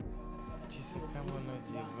Chisa kama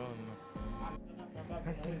unajivona,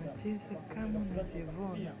 nasema chisa kama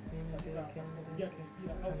unajivona, nimbeke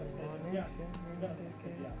animoneshe, nimbeke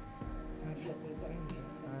nakupenda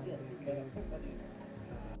andekeza.